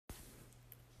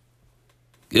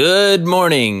Good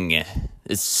morning.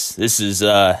 This is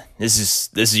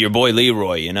your boy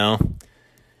Leroy,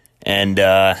 And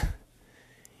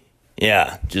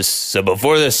yeah, just so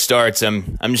before this starts,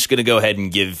 I'm just going to go ahead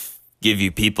and give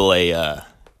you people an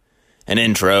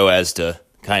intro as to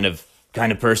kind of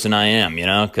person I am,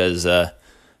 cuz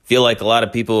feel like a lot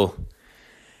of people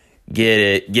get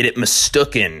it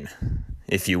mistooken,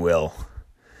 if you will.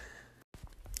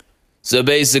 So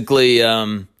basically,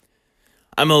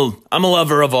 I'm a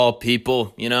lover of all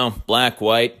people, black,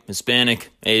 white, Hispanic,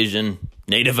 Asian,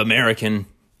 Native American,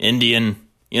 Indian,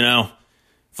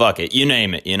 fuck it, you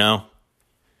name it,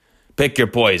 pick your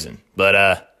poison.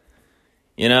 But,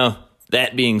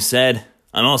 that being said,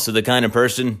 I'm also the kind of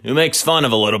person who makes fun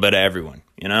of a little bit of everyone,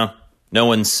 no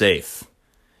one's safe.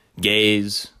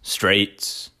 Gays,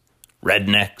 straights,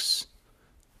 rednecks,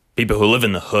 people who live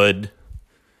in the hood,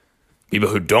 people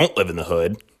who don't live in the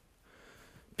hood,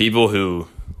 people who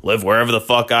live wherever the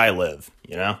fuck I live,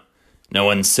 No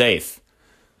one's safe.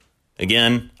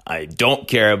 Again, I don't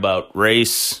care about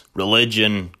race,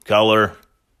 religion, color,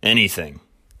 anything.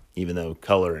 Even though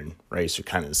color and race are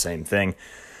kind of the same thing.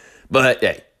 But,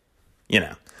 hey,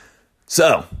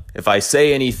 So, if I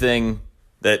say anything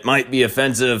that might be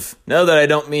offensive, know that I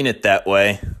don't mean it that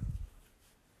way.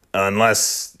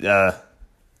 Unless, well,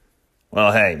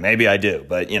 hey, maybe I do.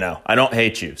 But, I don't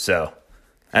hate you, so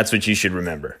that's what you should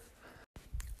remember.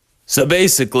 So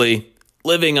basically,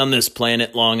 living on this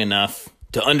planet long enough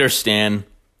to understand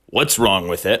what's wrong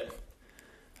with it,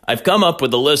 I've come up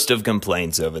with a list of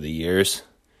complaints over the years.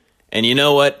 And you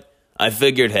know what? I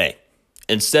figured, hey,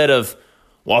 instead of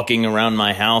walking around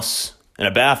my house in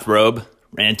a bathrobe,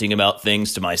 ranting about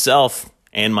things to myself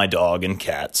and my dog and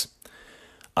cats,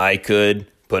 I could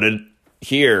put it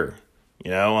here,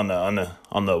 on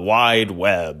the wide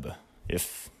web,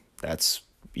 if that's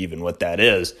even what that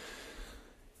is.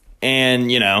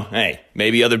 And, hey,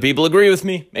 maybe other people agree with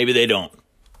me, maybe they don't.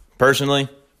 Personally,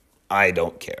 I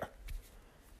don't care.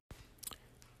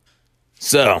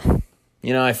 So,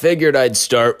 I figured I'd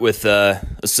start with a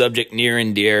subject near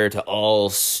and dear to all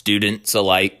students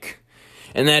alike,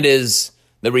 and that is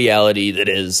the reality that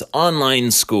is online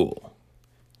school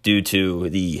due to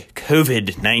the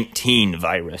COVID-19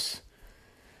 virus,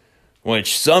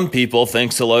 which some people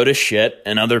think's a load of shit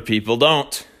and other people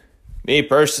don't. Me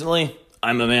personally,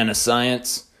 I'm a man of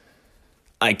science.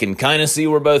 I can kind of see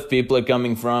where both people are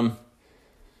coming from.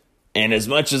 And as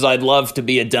much as I'd love to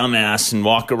be a dumbass and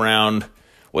walk around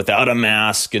without a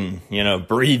mask and,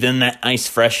 breathe in that nice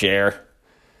fresh air,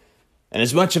 and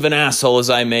as much of an asshole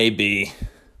as I may be,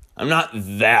 I'm not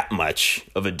that much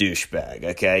of a douchebag,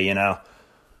 okay?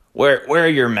 Wear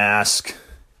your mask.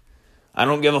 I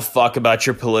don't give a fuck about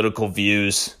your political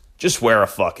views. Just wear a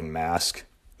fucking mask.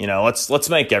 Let's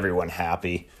make everyone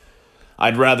happy.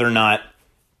 I'd rather not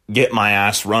get my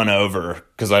ass run over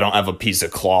because I don't have a piece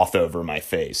of cloth over my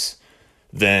face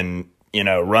than,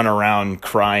 run around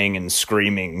crying and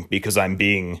screaming because I'm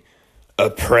being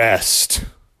oppressed,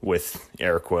 with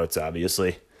air quotes,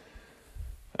 obviously,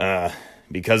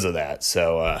 because of that.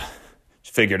 So,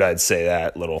 figured I'd say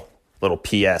that little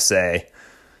PSA.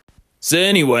 So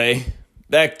anyway,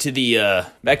 back to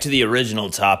the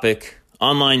original topic,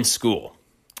 online school.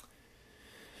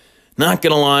 Not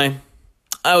gonna lie,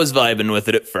 I was vibing with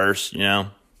it at first,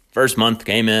 First month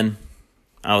came in,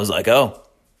 I was like, oh,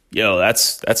 yo,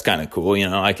 that's kind of cool,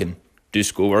 I can do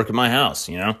schoolwork in my house,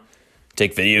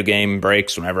 Take video game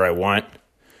breaks whenever I want,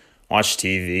 watch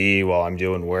TV while I'm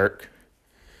doing work,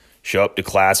 show up to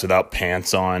class without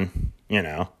pants on,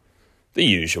 the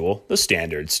usual, the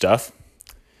standard stuff.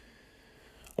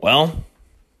 Well,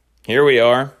 here we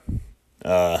are.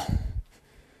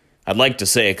 I'd like to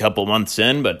say a couple months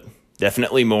in, but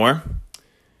definitely more.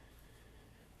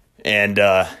 And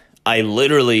I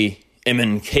literally am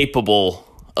incapable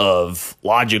of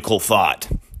logical thought.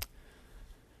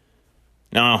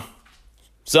 Now,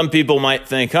 some people might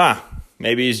think,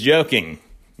 maybe he's joking,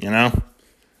 No,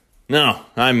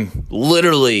 I'm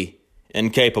literally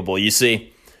incapable. You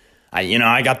see,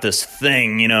 I got this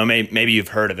thing, maybe you've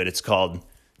heard of it. It's called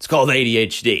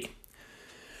ADHD.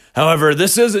 However,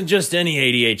 this isn't just any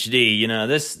ADHD,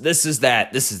 this is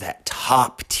that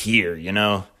top tier,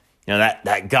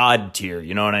 that God tier,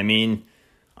 you know what I mean?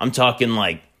 I'm talking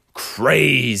like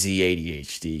crazy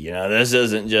ADHD, this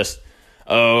isn't just,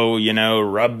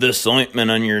 rub this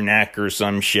ointment on your neck or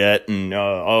some shit and,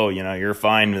 you're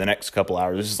fine for the next couple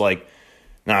hours. This is like,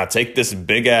 take this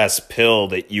big ass pill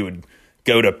that you would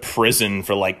go to prison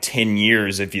for like 10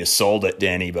 years if you sold it to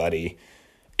anybody.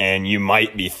 And you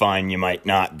might be fine, you might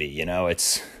not be,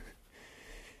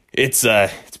 it's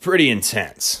pretty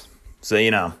intense. So,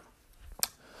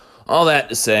 All that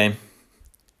to say,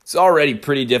 it's already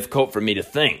pretty difficult for me to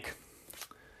think.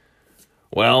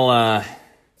 Well,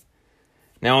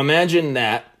 now imagine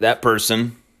that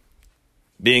person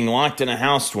being locked in a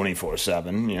house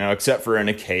 24/7, except for an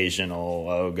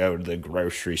occasional, go to the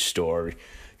grocery store,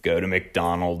 go to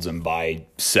McDonald's and buy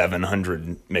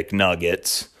 700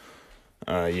 McNuggets,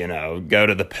 go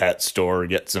to the pet store,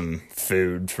 get some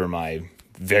food for my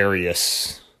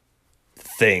various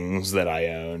things that I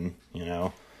own,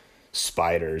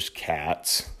 spiders,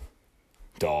 cats,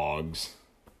 dogs,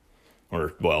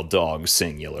 or, well, dogs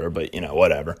singular, but,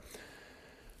 whatever.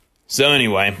 So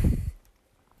anyway,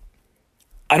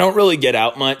 I don't really get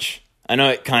out much. I know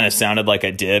it kind of sounded like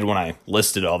I did when I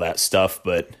listed all that stuff,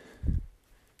 but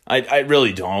I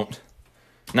really don't.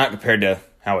 Not compared to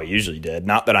how I usually did.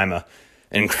 Not that I'm a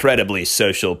incredibly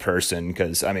social person,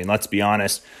 because, let's be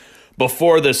honest,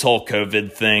 before this whole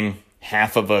COVID thing,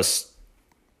 half of us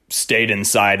stayed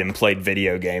inside and played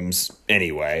video games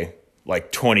anyway,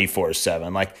 like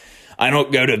 24/7. Like, I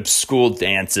don't go to school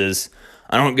dances.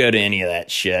 I don't go to any of that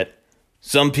shit.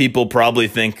 Some people probably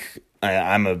think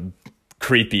I'm a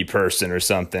creepy person or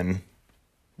something,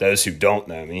 those who don't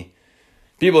know me.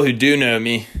 People who do know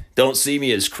me don't see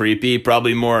me as creepy,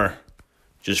 probably more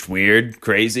just weird,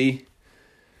 crazy.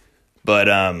 But,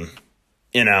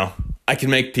 I can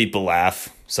make people laugh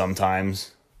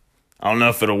sometimes. I don't know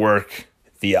if it'll work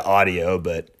via audio,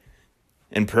 but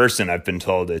in person I've been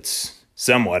told it's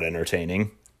somewhat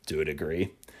entertaining to a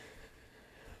degree.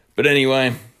 But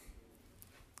anyway,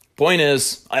 point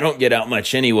is, I don't get out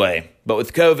much anyway, but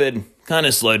with COVID, kind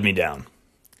of slowed me down.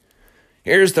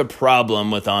 Here's the problem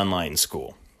with online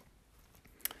school.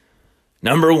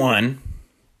 Number one,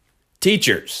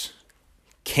 teachers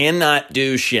cannot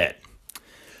do shit.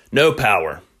 No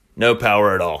power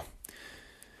at all.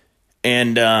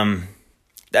 And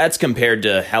that's compared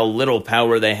to how little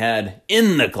power they had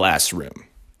in the classroom.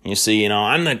 You see,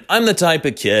 I'm the type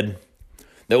of kid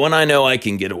that when I know I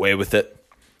can get away with it,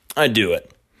 I do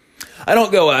it. I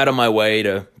don't go out of my way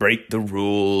to break the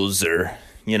rules or,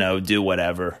 do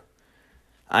whatever.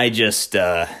 I just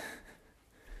do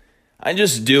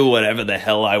whatever the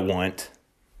hell I want.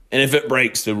 And if it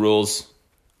breaks the rules,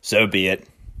 so be it.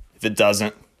 If it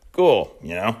doesn't, cool,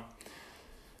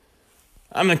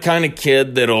 I'm the kind of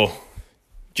kid that'll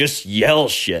just yell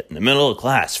shit in the middle of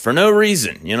class for no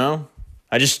reason,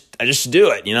 I just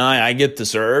do it, I get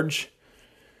this urge.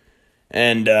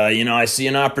 And, I see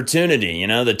an opportunity,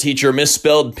 the teacher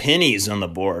misspelled pennies on the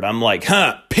board. I'm like,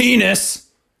 penis,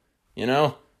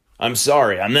 I'm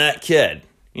sorry, I'm that kid,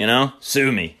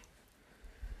 sue me.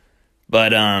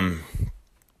 But,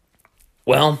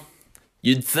 well,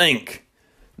 you'd think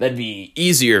that'd be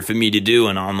easier for me to do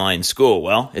in online school.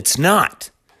 Well, it's not.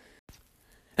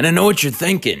 And I know what you're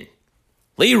thinking.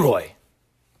 Leroy,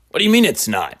 what do you mean it's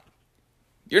not?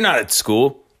 You're not at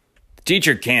school. The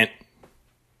teacher can't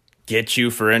get you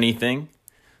for anything.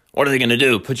 What are they going to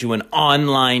do? Put you in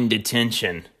online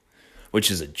detention,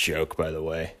 which is a joke, by the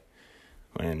way.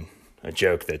 And a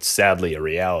joke that's sadly a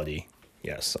reality.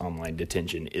 Yes, online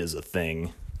detention is a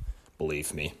thing.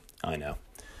 Believe me, I know.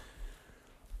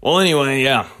 Well, anyway,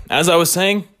 yeah, as I was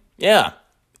saying, yeah,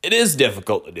 it is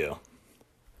difficult to do.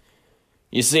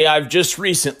 You see, I've just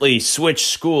recently switched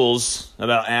schools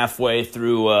about halfway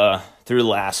through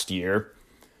last year.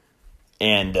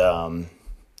 And,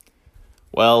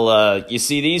 you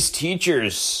see, these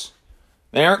teachers,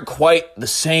 they aren't quite the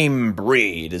same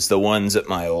breed as the ones at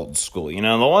my old school. The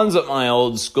ones at my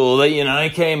old school, they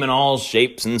came in all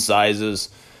shapes and sizes,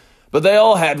 but they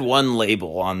all had one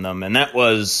label on them, and that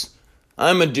was,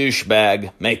 I'm a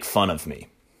douchebag, make fun of me.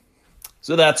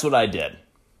 So that's what I did.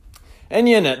 And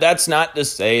that's not to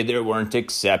say there weren't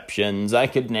exceptions. I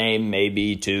could name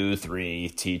maybe 2, 3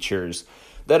 teachers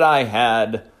that I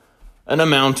had an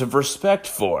amount of respect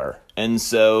for. And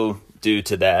so due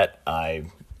to that, they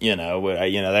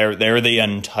were the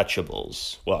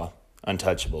untouchables. Well,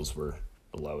 untouchables were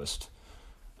the lowest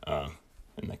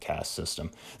in the caste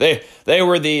system. They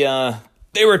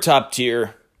were top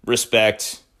tier,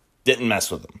 respect, didn't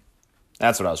mess with them.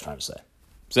 That's what I was trying to say.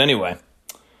 So anyway,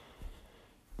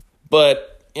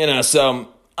 but, so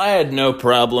I had no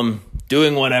problem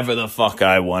doing whatever the fuck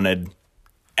I wanted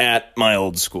at my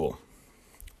old school.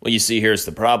 Well, you see, here's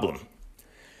the problem.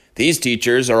 These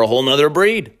teachers are a whole nother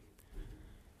breed.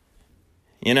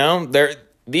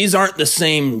 These aren't the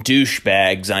same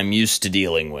douchebags I'm used to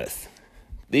dealing with.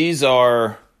 These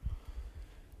are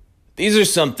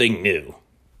something new.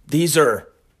 These are,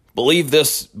 believe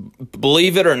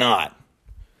it or not,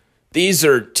 these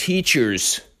are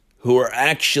teachers who are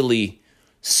actually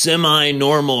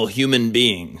semi-normal human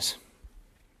beings.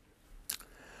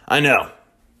 I know,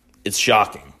 it's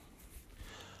shocking.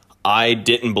 I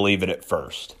didn't believe it at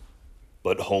first,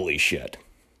 but holy shit.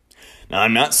 Now,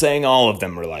 I'm not saying all of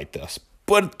them are like this,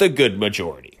 but the good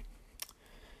majority.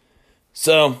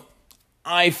 So,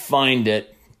 I find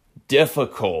it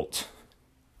difficult,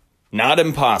 not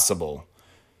impossible,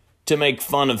 to make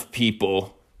fun of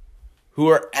people who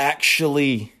are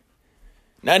actually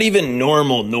not even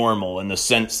normal in the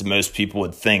sense that most people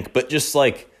would think, but just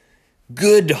like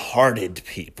good-hearted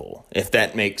people, if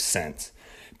that makes sense.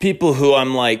 People who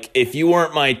I'm like, if you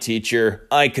weren't my teacher,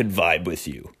 I could vibe with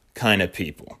you kind of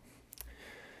people.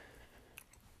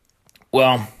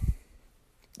 Well,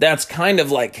 that's kind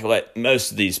of like what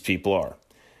most of these people are.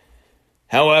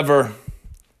 However,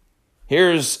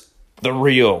 here's the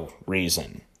real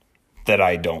reason that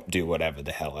I don't do whatever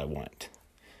the hell I want.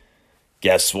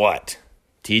 Guess what?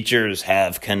 Teachers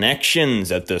have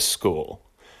connections at this school.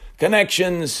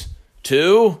 Connections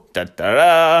to,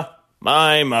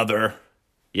 my mother.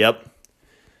 Yep.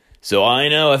 So I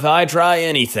know if I try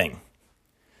anything,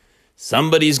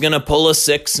 somebody's gonna pull a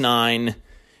 6ix9ine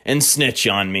and snitch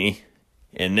on me,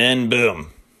 and then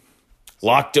boom,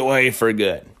 locked away for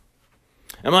good.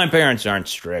 And my parents aren't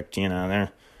strict,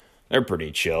 they're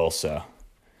pretty chill, so.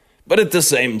 But at the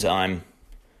same time,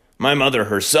 my mother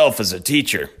herself is a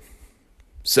teacher.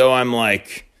 So I'm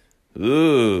like,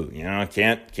 ooh,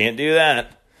 can't do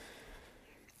that.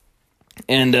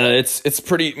 And it's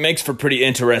pretty, makes for pretty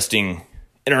interesting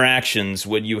interactions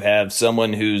when you have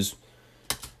someone who's,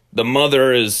 the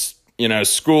mother is,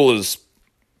 school is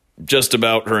just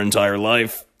about her entire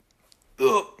life.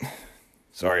 Ugh.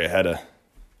 Sorry,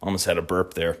 almost had a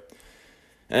burp there.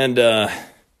 And a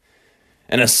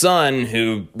son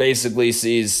who basically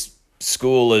sees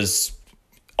school as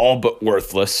all but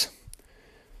worthless.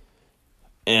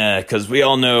 Yeah, because we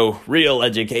all know real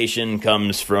education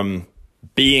comes from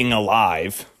being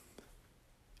alive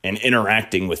and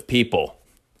interacting with people,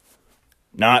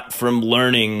 not from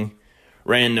learning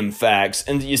random facts.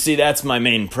 And you see, that's my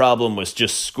main problem with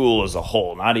just school as a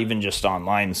whole, not even just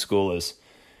online school. Is,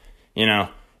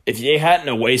 if you hadn't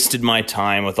have wasted my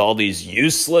time with all these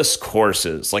useless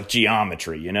courses like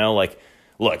geometry,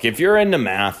 look, if you're into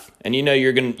math and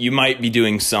you might be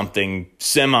doing something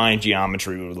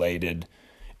semi-geometry related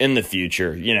in the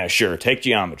future, sure, take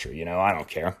geometry, I don't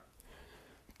care.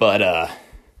 But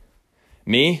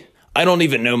me, I don't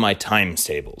even know my times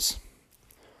tables.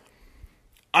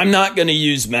 I'm not going to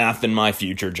use math in my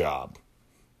future job.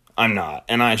 I'm not.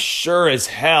 And I sure as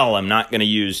hell am not going to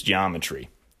use geometry.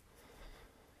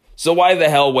 So why the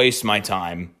hell waste my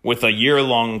time with a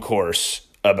year-long course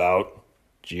about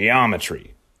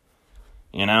geometry?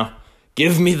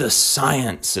 Give me the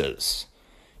sciences.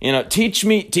 I'm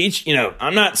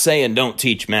not saying don't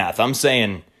teach math. I'm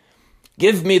saying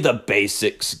give me the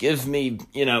basics. Give me,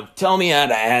 tell me how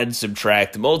to add,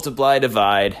 subtract, multiply,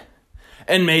 divide,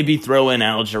 and maybe throw in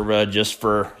algebra just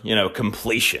for,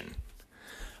 completion.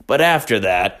 But after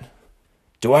that,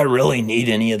 do I really need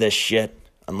any of this shit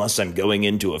unless I'm going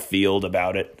into a field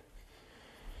about it?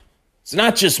 It's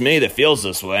not just me that feels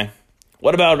this way.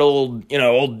 What about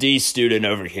old D student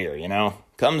over here,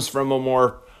 Comes from a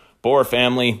more poor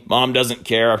family. Mom doesn't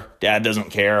care. Dad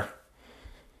doesn't care.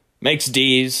 Makes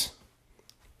D's.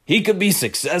 He could be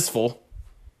successful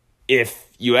if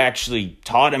you actually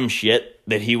taught him shit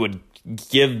that he would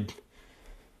give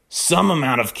some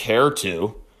amount of care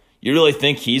to. You really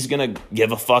think he's going to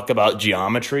give a fuck about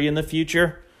geometry in the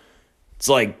future? It's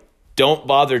like, don't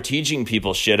bother teaching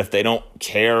people shit if they don't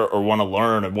care or want to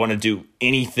learn or want to do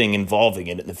anything involving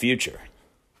it in the future.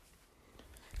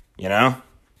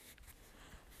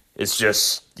 It's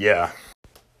just, yeah.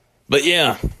 But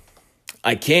yeah,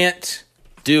 I can't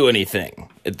do anything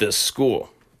at this school.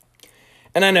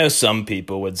 And I know some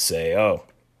people would say, oh,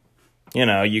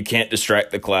 you can't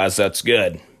distract the class, that's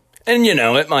good. And,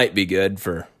 it might be good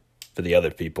for the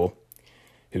other people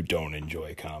who don't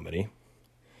enjoy comedy.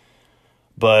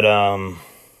 But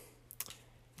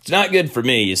it's not good for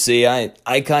me. You see,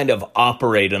 I kind of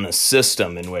operate in a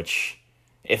system in which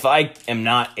if I am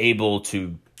not able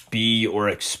to be or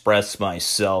express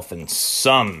myself in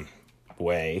some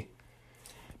way,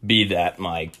 be that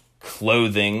my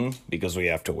clothing, because we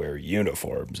have to wear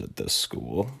uniforms at this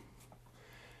school,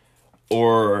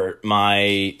 or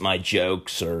my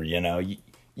jokes, or, you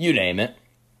name it,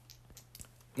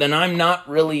 then I'm not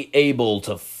really able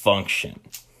to function.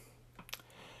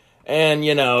 And,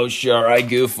 sure, I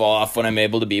goof off when I'm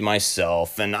able to be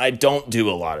myself, and I don't do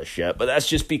a lot of shit, but that's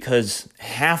just because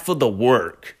half of the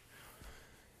work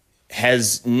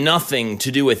has nothing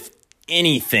to do with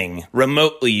anything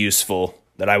remotely useful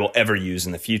that I will ever use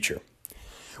in the future.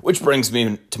 Which brings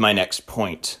me to my next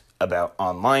point about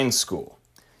online school.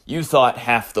 You thought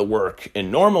half the work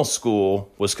in normal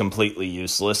school was completely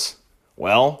useless.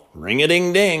 Well,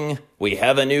 ring-a-ding-ding, we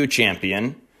have a new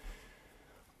champion.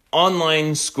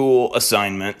 Online school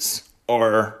assignments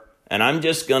are, and I'm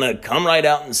just going to come right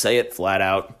out and say it flat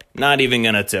out, not even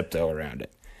going to tiptoe around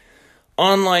it.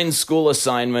 Online school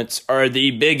assignments are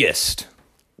the biggest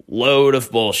load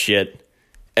of bullshit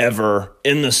ever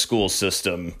in the school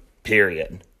system,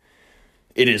 period.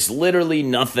 It is literally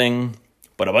nothing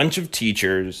but a bunch of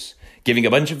teachers giving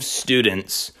a bunch of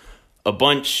students a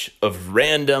bunch of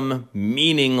random,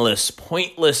 meaningless,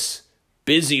 pointless,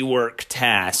 busy work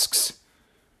tasks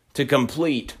to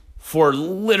complete for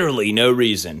literally no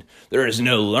reason. There is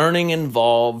no learning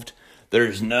involved.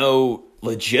 There's no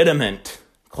legitimate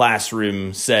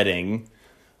classroom setting.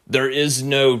 There is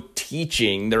no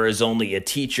teaching. There is only a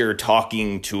teacher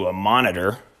talking to a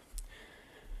monitor.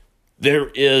 There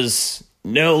is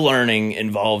no learning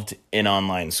involved in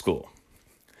online school.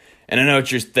 And I know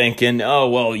what you're thinking. Oh,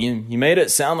 well, you made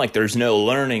it sound like there's no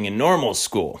learning in normal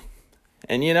school.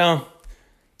 And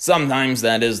sometimes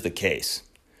that is the case.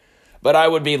 But I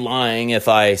would be lying if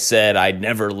I said I'd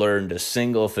never learned a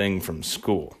single thing from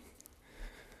school.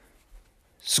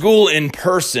 School in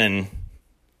person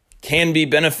can be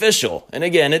beneficial. And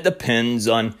again, it depends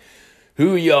on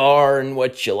who you are and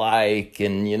what you like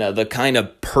and, the kind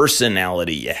of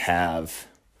personality you have.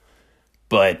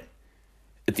 But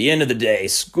at the end of the day,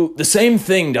 school, the same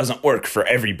thing doesn't work for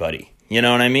everybody. You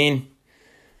know what I mean?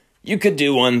 You could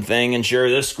do one thing and sure,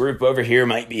 this group over here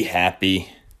might be happy.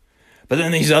 But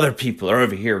then these other people are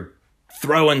over here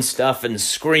throwing stuff and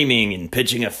screaming and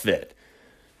pitching a fit.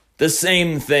 The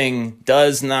same thing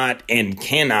does not and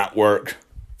cannot work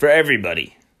for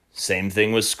everybody. Same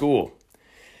thing with school.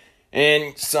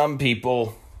 And some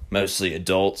people, mostly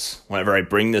adults, whenever I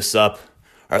bring this up,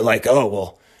 are like, oh,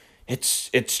 well, it's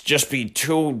just be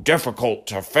too difficult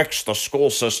to fix the school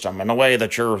system in the way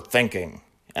that you're thinking.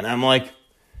 And I'm like,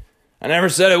 I never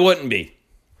said it wouldn't be.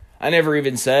 I never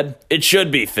even said it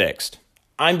should be fixed.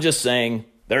 I'm just saying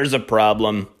there's a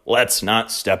problem. Let's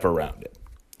not step around it.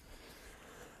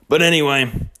 But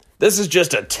anyway, this is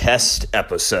just a test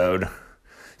episode,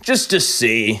 just to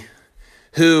see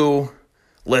who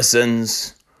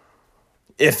listens,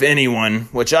 if anyone,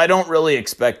 which I don't really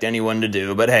expect anyone to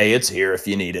do, but hey, it's here if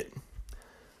you need it.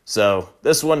 So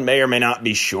this one may or may not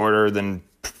be shorter than,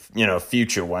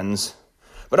 future ones,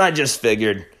 but I just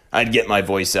figured I'd get my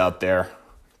voice out there,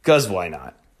 because why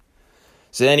not?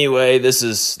 So anyway, this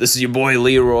is your boy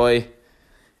Leroy,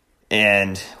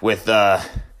 and with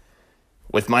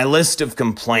my list of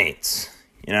complaints,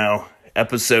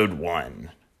 episode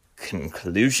 1,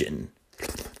 conclusion.